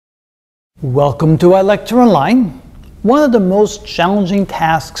Welcome to our lecture online. One of the most challenging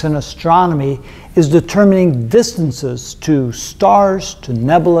tasks in astronomy is determining distances to stars, to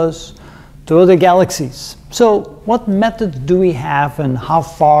nebulas, to other galaxies. So what methods do we have and how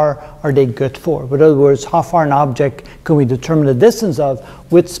far are they good for? In other words, how far an object can we determine the distance of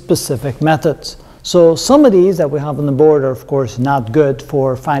with specific methods? So some of these that we have on the board are of course not good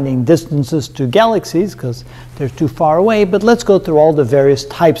for finding distances to galaxies because they're too far away, but let's go through all the various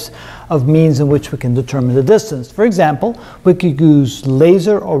types of means in which we can determine the distance. For example, we could use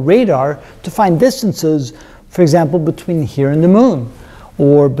laser or radar to find distances, for example, between here and the moon,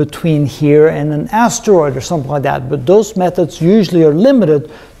 or between here and an asteroid or something like that, but those methods usually are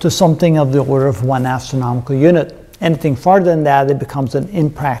limited to something of the order of 1 astronomical unit. Anything farther than that, it becomes an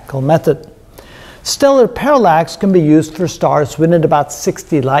impractical method. Stellar parallax can be used for stars within about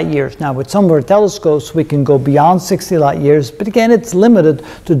 60 light years. Now with some of our telescopes we can go beyond 60 light years, but again it's limited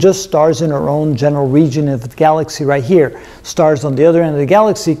to just stars in our own general region of the galaxy right here. Stars on the other end of the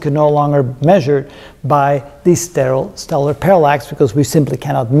galaxy can no longer be measured by the stellar parallax because we simply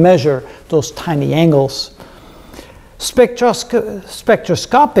cannot measure those tiny angles.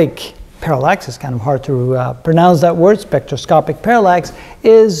 Spectroscopic parallax, is kind of hard to pronounce that word, spectroscopic parallax,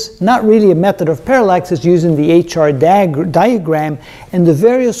 is not really a method of parallax. It's using the HR diagram and the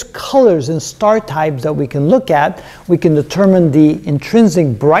various colors and star types that we can look at. We can determine the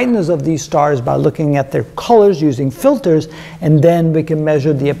intrinsic brightness of these stars by looking at their colors using filters, and then we can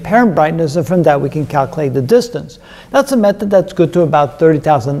measure the apparent brightness, and from that we can calculate the distance. That's a method that's good to about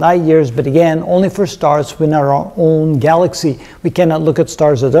 30,000 light years, but again only for stars within our own galaxy. We cannot look at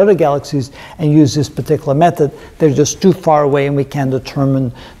stars at other galaxies and use this particular method. They're just too far away and we can't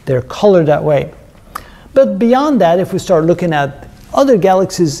determine their color that way. But beyond that, if we start looking at other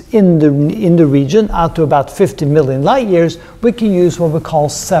galaxies in the region out to about 50 million light years, we can use what we call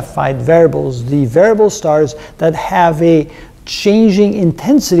cepheid variables, the variable stars that have a changing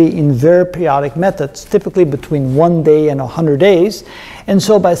intensity in very periodic methods, typically between 1 day and 100 days. And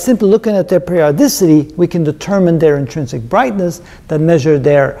so by simply looking at their periodicity, we can determine their intrinsic brightness, then measure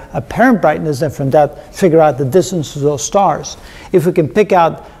their apparent brightness, and from that figure out the distance to those stars. If we can pick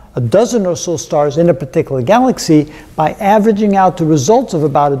out a dozen or so stars in a particular galaxy, by averaging out the results of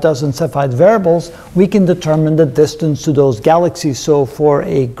about a dozen cepheid variables, we can determine the distance to those galaxies. So for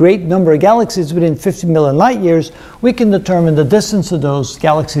a great number of galaxies within 50 million light years, we can determine the distance to those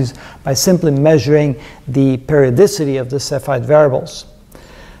galaxies by simply measuring the periodicity of the cepheid variables.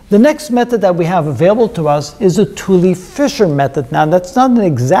 The next method that we have available to us is the Tully-Fisher method. Now that's not an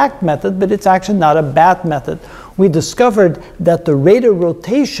exact method, but it's actually not a bad method. We discovered that the rate of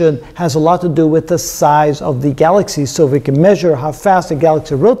rotation has a lot to do with the size of the galaxy. So if we can measure how fast the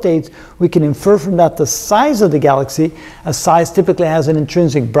galaxy rotates, we can infer from that the size of the galaxy. A size typically has an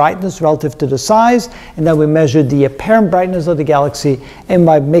intrinsic brightness relative to the size, and then we measure the apparent brightness of the galaxy, and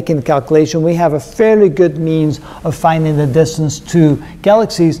by making the calculation we have a fairly good means of finding the distance to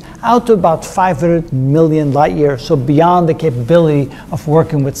galaxies out to about 500 million light years, so beyond the capability of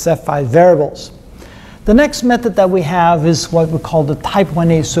working with cepheid variables. The next method that we have is what we call the type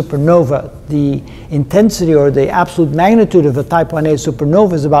 1a supernova. The intensity or the absolute magnitude of a type 1a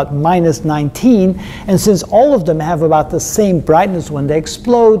supernova is about -19, and since all of them have about the same brightness when they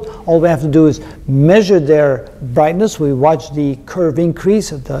explode, all we have to do is measure their brightness. We watch the curve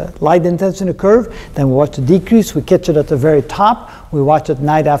increase of the light intensity curve, then we watch the decrease, we catch it at the very top, we watch it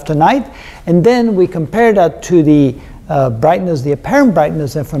night after night, and then we compare that to the brightness, the apparent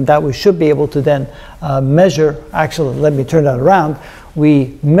brightness, and from that we should be able to then measure, actually let me turn that around,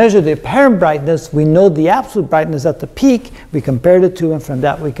 we measure the apparent brightness, we know the absolute brightness at the peak, we compare the two, and from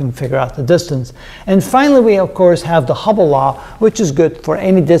that we can figure out the distance. And finally we of course have the Hubble law, which is good for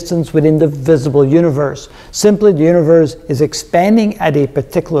any distance within the visible universe. Simply the universe is expanding at a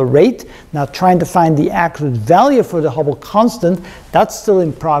particular rate. Now trying to find the accurate value for the Hubble constant, that's still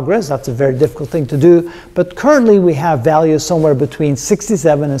in progress, that's a very difficult thing to do, but currently we have values somewhere between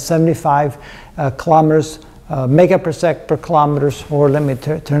 67 and 75 kilometers megaparsec per kilometers, or let me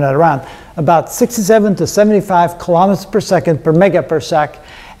turn that around, about 67 to 75 kilometers per second per megaparsec.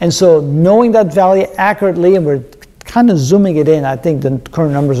 And so knowing that value accurately, and we're kind of zooming it in, I think the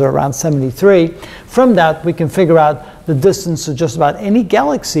current numbers are around 73, from that we can figure out the distance to just about any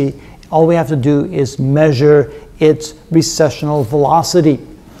galaxy. All we have to do is measure its recessional velocity.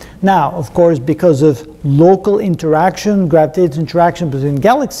 Now, of course, because of local interaction, gravitational interaction between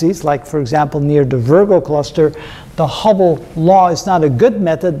galaxies, like for example near the Virgo cluster, the Hubble law is not a good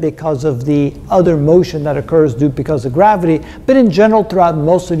method because of the other motion that occurs because of gravity, but in general throughout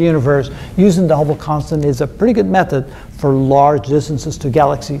most of the universe, using the Hubble constant is a pretty good method for large distances to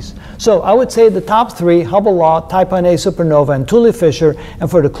galaxies. So I would say the top three, Hubble law, Type 1a supernova, and Tully-Fisher, and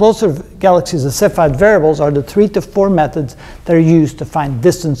for the closer galaxies, the cepheid variables are the 3 to 4 methods that are used to find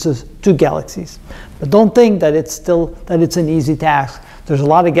distances to galaxies. But don't think that it's an easy task. There's a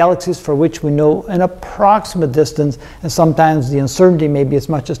lot of galaxies for which we know an approximate distance, and sometimes the uncertainty may be as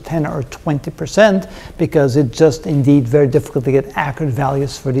much as 10 or 20% because it's just indeed very difficult to get accurate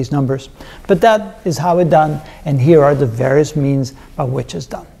values for these numbers. But that is how it's done, and here are the various means by which it's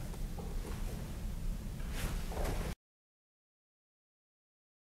done.